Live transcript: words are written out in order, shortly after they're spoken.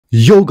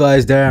Yo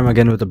guys, there I am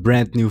again with a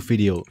brand new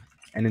video,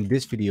 and in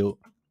this video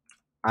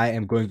I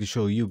am going to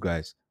show you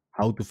guys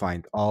how to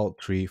find all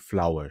three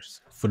flowers.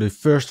 For the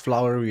first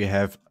flower we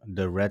have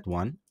the red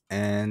one,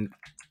 and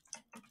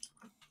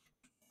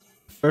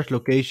the first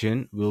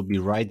location will be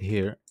right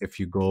here. If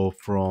you go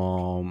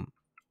from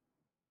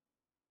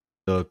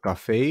the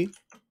cafe,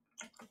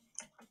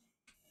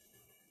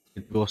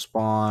 it will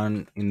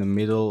spawn in the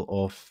middle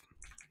of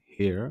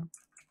here,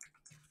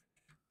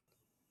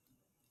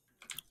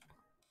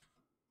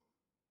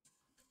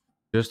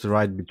 just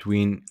right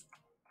between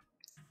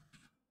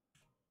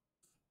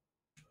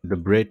the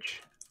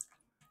bridge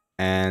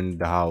and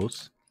the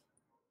house.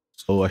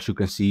 So as you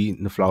can see,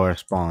 the flower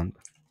spawned,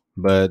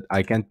 but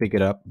I can't pick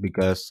it up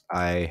because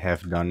I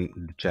have done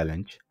the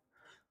challenge.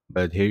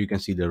 But here you can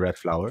see the red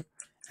flower,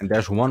 and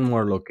there's one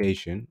more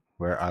location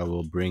where I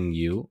will bring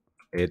you.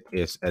 It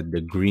is at the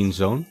green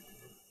zone.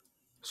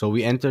 So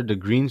we enter the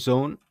green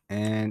zone,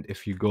 and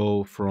if you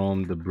go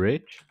from the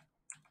bridge,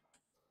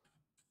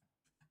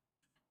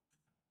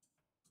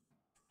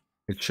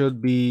 it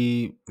should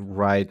be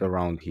right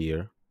around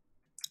here.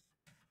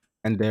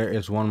 And there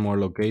is one more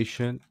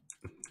location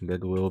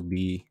that will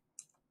be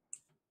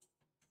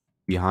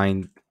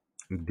behind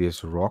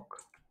this rock,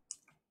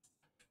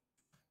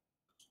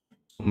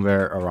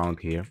 somewhere around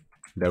here.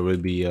 There will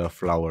be a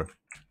flower.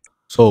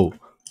 So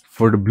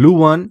for the blue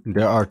one,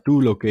 there are two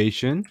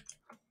locations.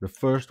 The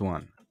first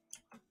one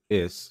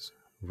is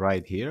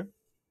right here.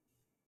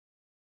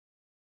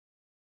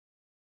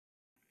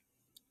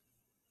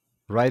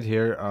 Right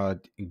here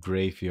at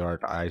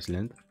Graveyard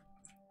Island.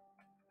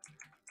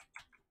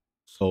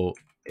 So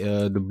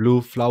the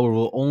blue flower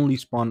will only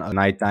spawn at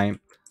nighttime.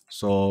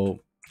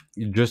 So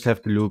you just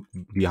have to look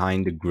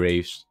behind the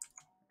graves,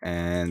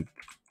 and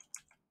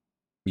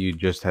you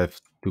just have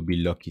to be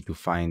lucky to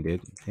find it.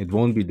 It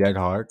won't be that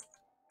hard.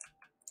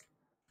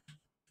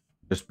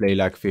 Just play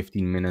like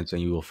 15 minutes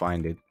and you will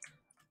find it.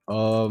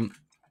 Um,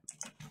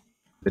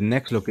 the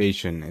next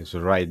location is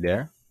right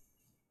there.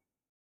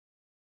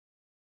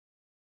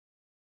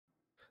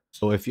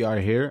 So if you are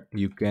here,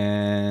 you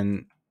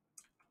can,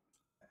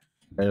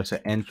 there's an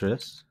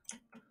entrance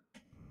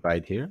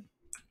right here,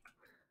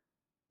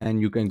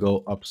 and you can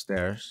go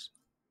upstairs,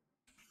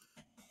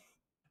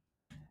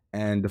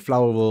 and the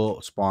flower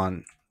will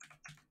spawn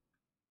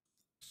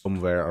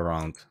somewhere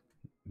around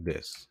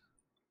this.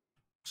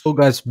 So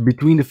guys,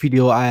 between the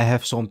video I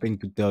have something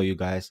to tell you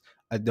guys.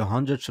 At the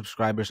 100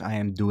 subscribers I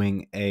am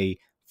doing a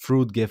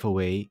fruit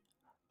giveaway,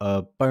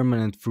 a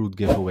permanent fruit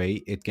giveaway.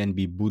 It can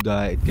be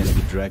Buddha, it can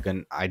be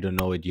dragon, I don't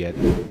know it yet,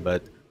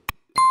 but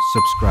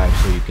subscribe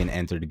so you can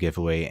enter the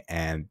giveaway,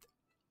 and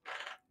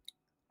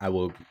I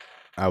will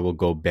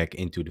go back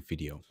into the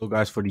video. So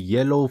guys, for the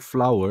yellow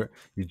flower,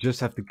 you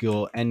just have to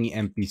kill any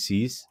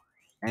NPCs,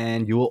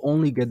 and you will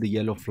only get the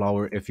yellow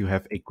flower if you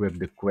have equipped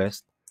the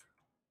quest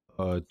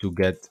to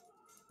get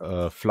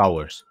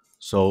flowers.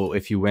 So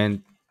if you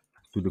went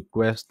to the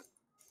quest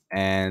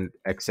and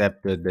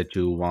accepted that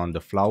you want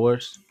the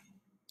flowers,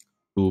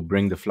 to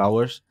bring the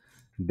flowers,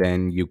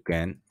 then you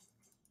can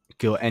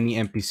kill any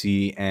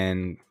NPC,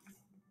 and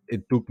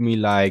it took me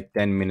like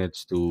 10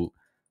 minutes to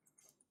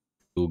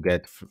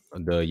get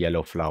the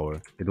yellow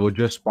flower. It will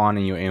just spawn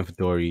in your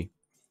inventory,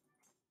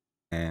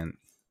 and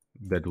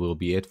that will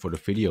be it for the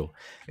video.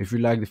 If you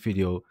like the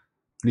video,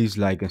 please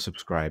like and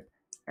subscribe,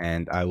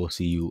 and I will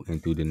see you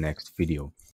into the next video.